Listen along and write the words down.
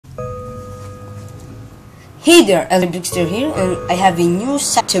Hey there, Elibixter here, and I have a new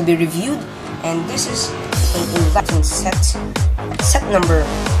set to be reviewed, and this is an Enlighten set, set number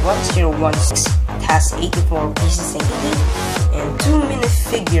 1016. It has 84 pieces included, and 2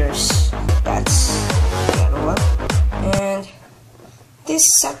 minifigures. That's the other one. And this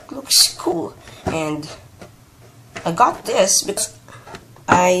set looks cool, and I got this because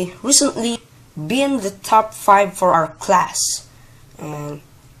I recently been the top 5 for our class, and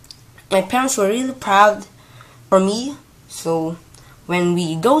my parents were really proud for me. So when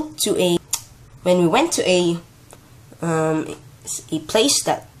we went to a place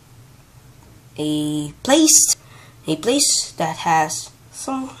that has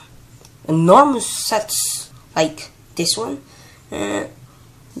some enormous sets like this one,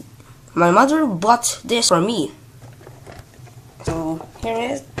 my mother bought this for me. So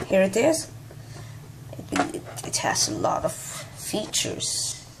here it is. It has a lot of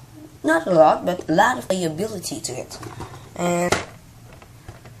features. Not a lot, but a lot of playability to it. And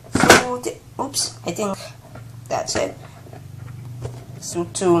so, oops, I think that's it. So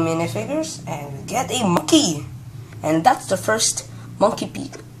 2 minifigures, and we get a monkey. And that's the first monkey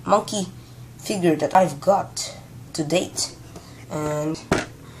figure that I've got to date. And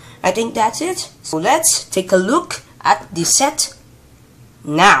I think that's it. So let's take a look at the set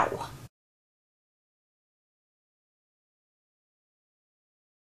now.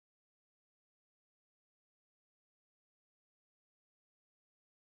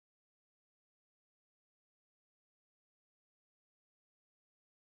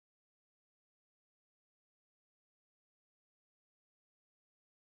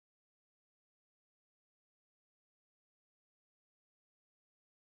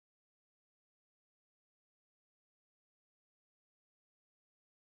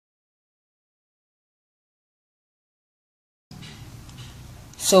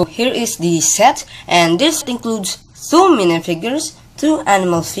 So here is the set, and this includes 2 minifigures, 2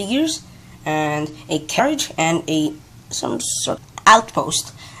 animal figures, and a carriage and some sort of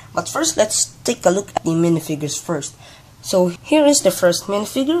outpost. But first, let's take a look at the minifigures first. So here is the first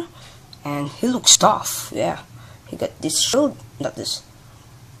minifigure, and he looks tough. Yeah, he got this shield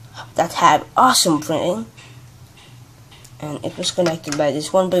that had awesome printing, and it was connected by this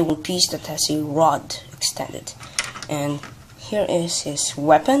 1x1 piece that has a rod extended. And here is his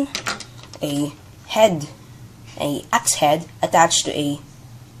weapon, a axe head attached to a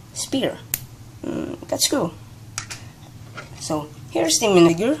spear. That's cool. So here's the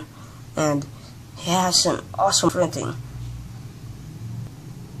minifigure, and he has an awesome printing.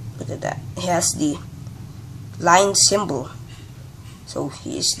 Look at that. He has the lion symbol, so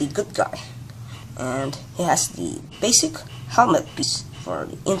he is the good guy. And he has the basic helmet piece for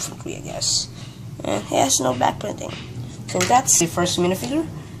the infantry, I guess. And he has no back printing. So that's the first minifigure,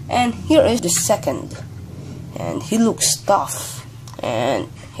 and here is the second, and he looks tough, and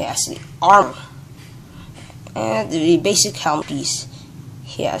he has the armor and the basic helmet piece.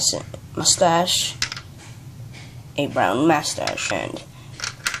 He has a mustache, a brown mustache, and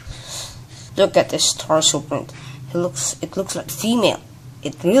look at this torso print. It looks like female.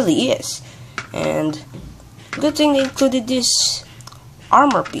 It really is. And good thing they included this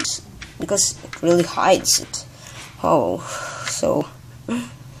armor piece because it really hides it. Oh, so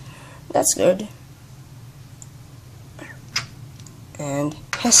that's good. And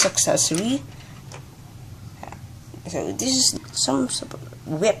his accessory. So this is some sort of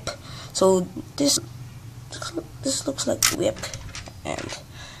whip. So this looks like a whip, and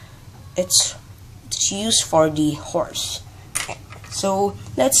it's used for the horse. So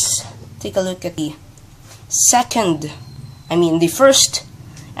let's take a look at the first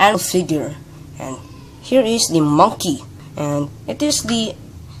animal figure, and here is the monkey, and it is the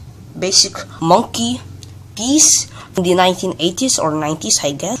basic monkey piece from the 1980s or 90s,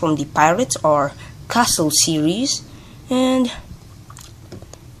 I guess, from the Pirates or Castle series, and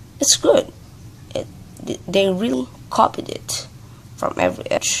it's good. They really copied it from every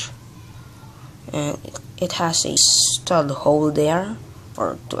edge, and it has a stud hole there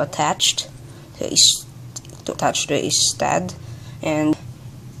to attach to a stud, and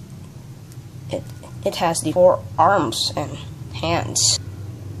it has the 4 arms and hands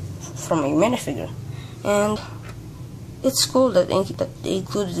from a minifigure, and it's cool that they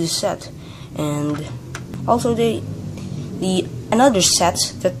included this set. And also another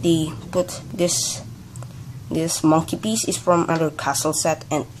set that they put this monkey piece is from another castle set,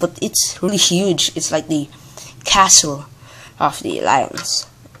 but it's really huge. It's like the castle of the lions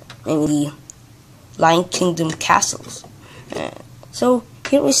in the Lion Kingdom castles. So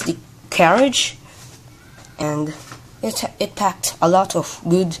here is the carriage, and it packed a lot of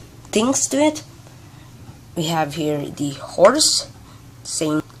good things to it. we have here the horse,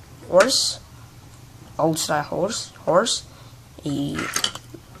 same horse, old style horse. He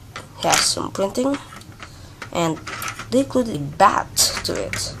has some printing, and they included a bat to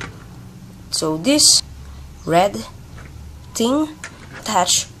it. So this red thing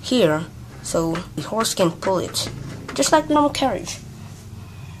attached here, so the horse can pull it, just like the normal carriage.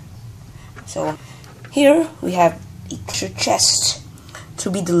 So here we have a treasure chest to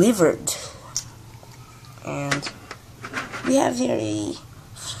be delivered, and we have here a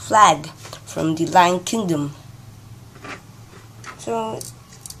flag from the Lion Kingdom. So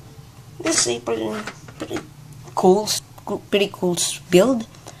this is a pretty cool build,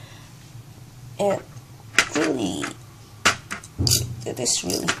 and it is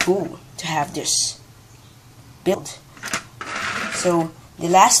really cool to have this build. So the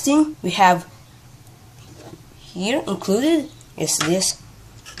last thing we have here included is this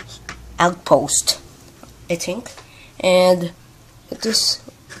outpost, I think, and it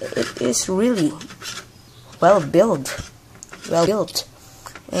is really well built,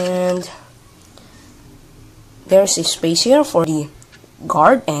 and there's a space here for the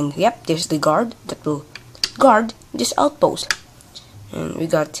guard, and yep, there's the guard that will guard this outpost. And we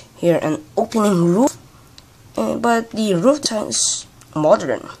got here an opening roof, but the roof design is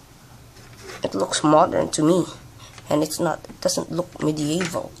modern. It looks modern to me, and it doesn't look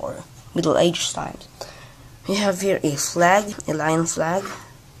medieval or Middle Age times. We have here a flag, a lion flag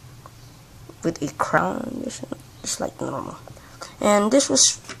with a crown, just like normal. And this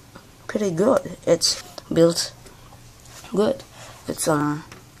was pretty good. It's built good with some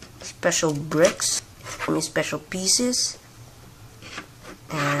special bricks, special pieces,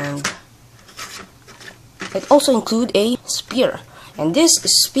 and it also includes a spear. And this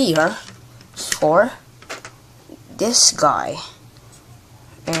spear is for this guy.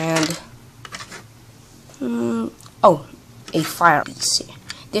 And oh, a fire piece.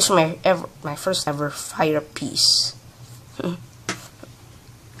 This is my first ever fire piece.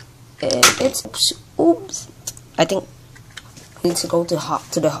 Oops. I think I need to go to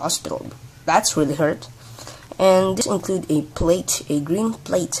the hospital. That's really hurt. And this includes a plate, a green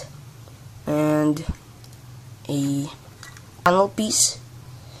plate, and a panel piece.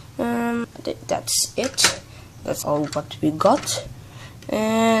 That's it. That's all what we got.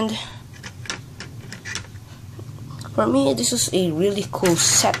 And for me, this is a really cool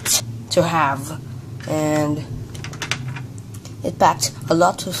set to have, and it packed a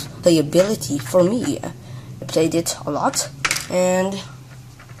lot of playability for me. I played it a lot, and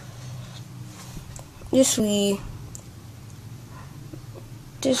there's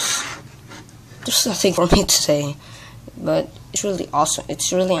nothing for me to say, but it's really awesome.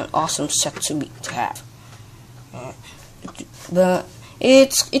 It's really an awesome set to have. But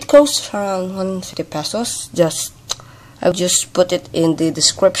it costs around 150 pesos. I'll just put it in the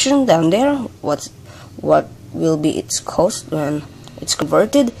description down there. What will be its cost when it's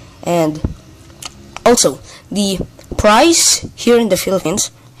converted, and also the price here in the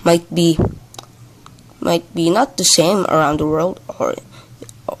Philippines might be not the same around the world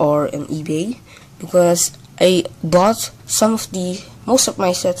or in eBay, because I bought most of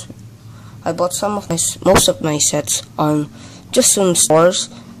my sets on just some stores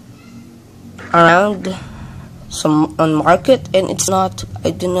around on market, and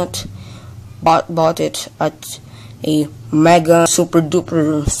I did not bought it at a mega super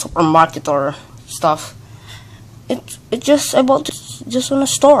duper supermarket or stuff. I bought it just on a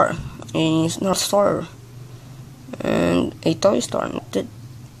store, and a toy store, not that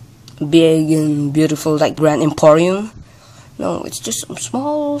big and beautiful like Grand Emporium. No, it's just a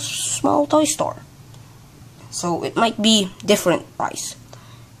small toy store. So it might be different price,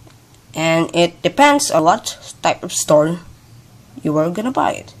 and it depends on what type of store you are gonna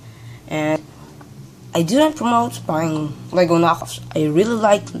buy it. And I do not promote buying Lego knockoffs. I really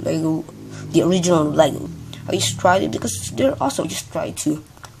like Lego, the original Lego. I just tried it because they're awesome. Just try to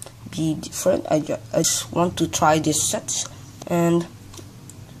be different. I just want to try these sets, and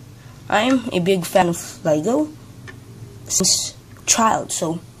I'm a big fan of Lego since child.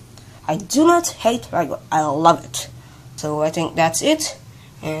 So I do not hate Lego. I love it. So I think that's it,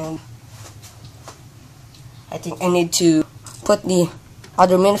 and I think I need to put the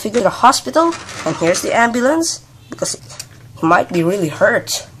other minifigure in the hospital, and here's the ambulance because he might be really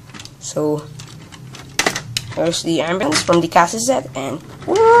hurt. So here's the ambulance from the Cassie set, and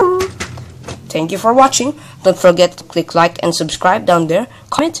woo! Thank you for watching. Don't forget to click like and subscribe down there,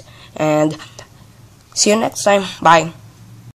 comment, and see you next time. Bye.